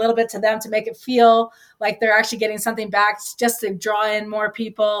pay a little bit to them to make it feel like they're actually getting something back, just to draw in more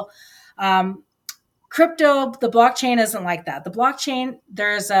people. Crypto, the blockchain isn't like that. The blockchain,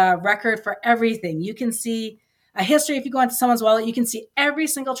 there's a record for everything. You can see a history. If you go into someone's wallet, you can see every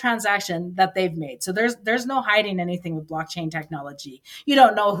single transaction that they've made. So there's no hiding anything with blockchain technology. You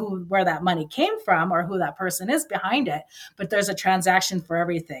don't know where that money came from or who that person is behind it, but there's a transaction for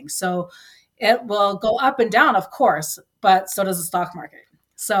everything. So it will go up and down, of course, but so does the stock market.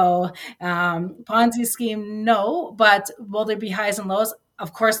 So Ponzi scheme, no, but will there be highs and lows?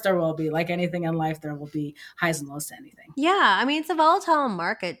 Of course there will be. Like anything in life, there will be highs and lows to anything. Yeah, I mean, it's a volatile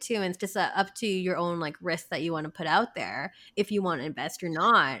market too, and it's just up to your own like risk that you want to put out there if you want to invest or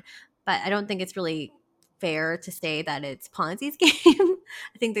not. But I don't think it's really fair to say that it's Ponzi scheme.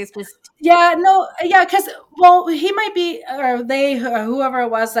 I think there's just because he might be, or they, or whoever it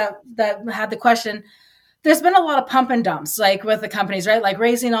was that had the question. There's been a lot of pump and dumps, like with the companies, right? Like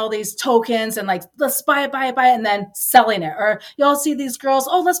raising all these tokens and like, let's buy it, and then selling it. Or you all see these girls,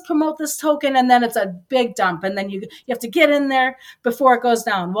 oh, let's promote this token. And then it's a big dump. And then you have to get in there before it goes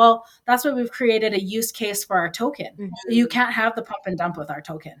down. Well, that's why we've created a use case for our token. Mm-hmm. You can't have the pump and dump with our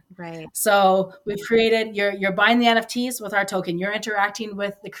token. Right. So we've created, you're buying the NFTs with our token. You're interacting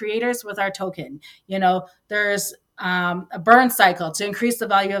with the creators with our token. There's a burn cycle to increase the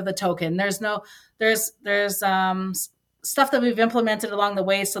value of the token. There's stuff that we've implemented along the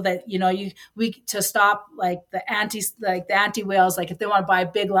way so that we to stop like the anti whales, like if they want to buy a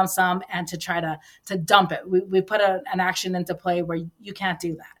big lump sum and to try to dump it, we put an action into play where you can't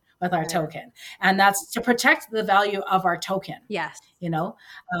do that with our token, and that's to protect the value of our token. Yes,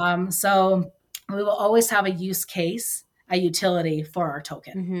 so we will always have a use case, a utility for our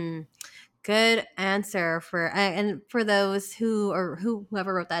token. Mm-hmm. Good answer and for those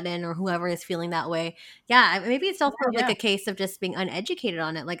whoever wrote that in or whoever is feeling that way. Yeah, maybe it's also like a case of just being uneducated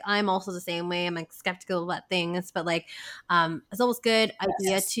on it. Like I'm also the same way. I'm like skeptical about things, but like it's always good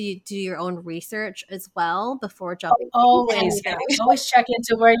idea to do your own research as well before jumping. Always check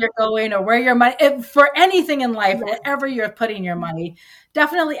into where you're going or where your money for anything in life, wherever you're putting your money.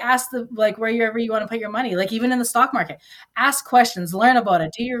 Definitely ask wherever you want to put your money, like even in the stock market, ask questions, learn about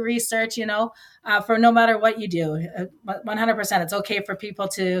it, do your research, for no matter what you do, 100%. It's okay for people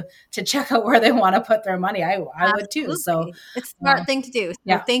to check out where they want to put their money. I would too. So it's a smart thing to do.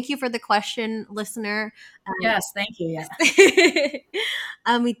 So thank you for the question, listener. Yes, thank you.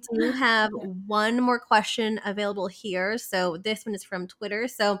 Yeah. We do have one more question available here. So this one is from Twitter.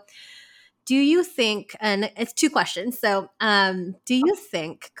 So do you think, and it's two questions. So do you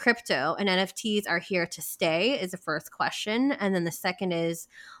think crypto and NFTs are here to stay is the first question. And then the second is,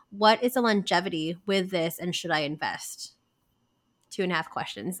 what is the longevity with this and should I invest? 2.5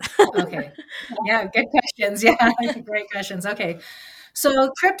 questions. Okay. Yeah, good questions. Yeah, great questions. Okay.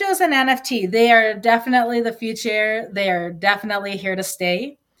 So cryptos and NFT, they are definitely the future. They are definitely here to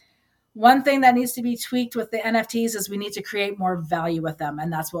stay. One thing that needs to be tweaked with the NFTs is we need to create more value with them.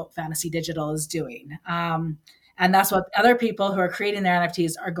 And that's what Fantasy Digital is doing. And that's what other people who are creating their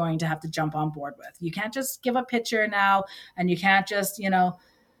NFTs are going to have to jump on board with. You can't just give a picture now and you can't just,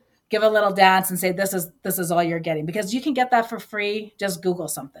 give a little dance and say, this is all you're getting, because you can get that for free. Just Google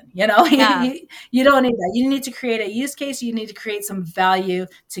something, you don't need that. You need to create a use case. You need to create some value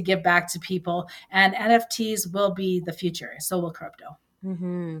to give back to people, and NFTs will be the future. So will crypto.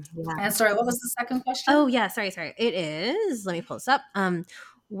 Mm-hmm. Yeah. And sorry, what was the second question? Oh yeah, sorry. It is. Let me pull this up.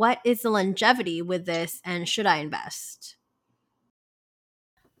 What is the longevity with this, and should I invest?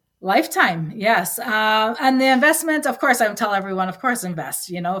 Lifetime, yes. And the investment, of course, I would tell everyone, of course, invest.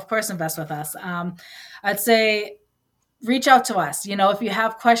 Invest with us. I'd say reach out to us. If you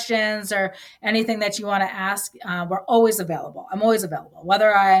have questions or anything that you want to ask, we're always available. I'm always available,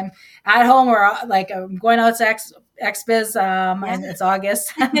 whether I'm at home or like I'm going out to XBiz, and it's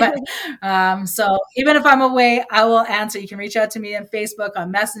August. But so even if I'm away, I will answer. You can reach out to me on Facebook, on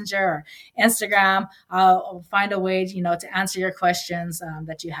Messenger, or Instagram. I'll find a way, to answer your questions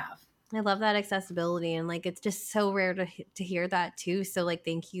that you have. I love that accessibility, and like it's just so rare to hear that too. So like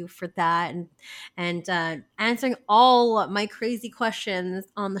thank you for that and answering all my crazy questions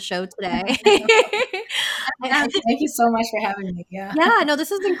on the show today. Thank you so much for having me. Yeah. Yeah, no,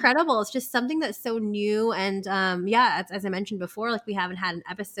 this is incredible. It's just something that's so new. And as I mentioned before, like we haven't had an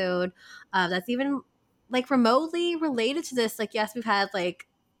episode that's even like remotely related to this. Like, yes, we've had like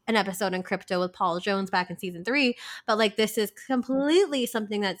an episode on crypto with Paul Jones back in season 3, but like this is completely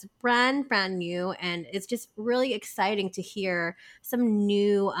something that's brand new. And it's just really exciting to hear some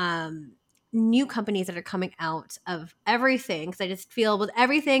new companies that are coming out of everything. Because I just feel with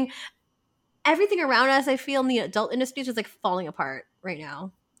everything around us, I feel in the adult industry is just like falling apart right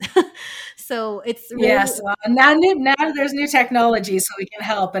now. So it's really- yes. Now there's new technology, so we can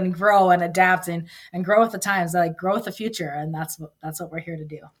help and grow and adapt and grow with the times, like grow with the future, and that's what we're here to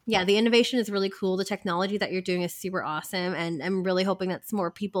do. Yeah, the innovation is really cool. The technology that you're doing is super awesome, and I'm really hoping that some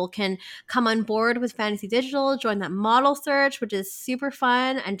more people can come on board with Fantasy Digital, join that model search, which is super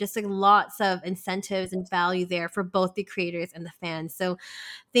fun, and just like lots of incentives and value there for both the creators and the fans. So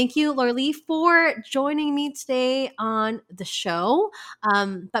thank you, Laura-Leigh, for joining me today on the show.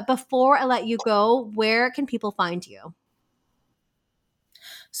 But before I let you go, where can people find you?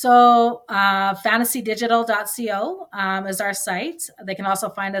 So fantasydigital.co is our site. They can also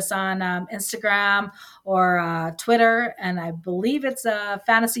find us on Instagram or Twitter, and I believe it's a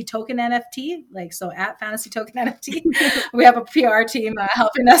Fantasy Token NFT, like so at Fantasy Token NFT. We have a PR team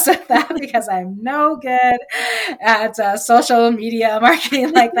helping us with that because I'm no good at social media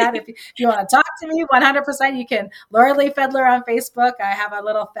marketing like that. If you want to talk to me, 100%, you can. Laura-Leigh Fedler on Facebook. I have a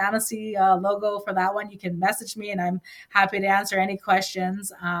little fantasy logo for that one. You can message me, and I'm happy to answer any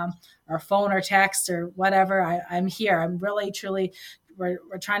questions. Or phone or text or whatever. I'm here. I'm really, truly, we're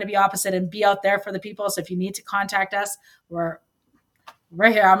trying to be opposite and be out there for the people. So if you need to contact us, we're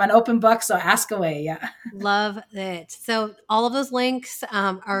here. I'm an open book, so ask away. Yeah. Love it. So all of those links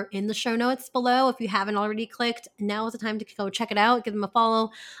are in the show notes below. If you haven't already clicked, now is the time to go check it out. Give them a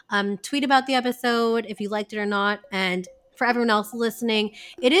follow. Tweet about the episode if you liked it or not. And for everyone else listening,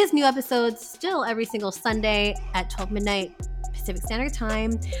 it is new episodes still every single Sunday at 12 midnight Pacific Standard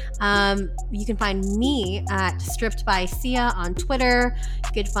Time. You can find me at Stripped by Sia on Twitter.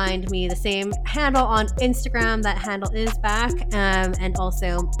 You could find me the same handle on Instagram. That handle is back. And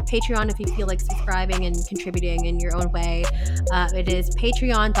also Patreon if you feel like subscribing and contributing in your own way. It is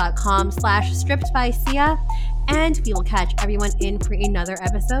patreon.com/Stripped by Sia. And we will catch everyone in for another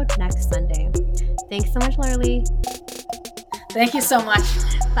episode next Sunday. Thanks so much, Laura-Leigh. Thank you so much.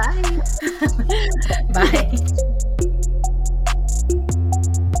 Bye. Bye.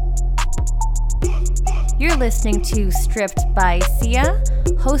 You're listening to Stripped by Sia,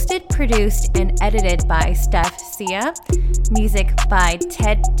 hosted, produced, and edited by Steph Sia. Music by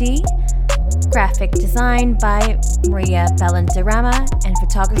Ted D. Graphic design by Maria Bellandarama, and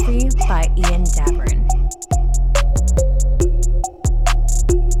photography by Ian Dabry.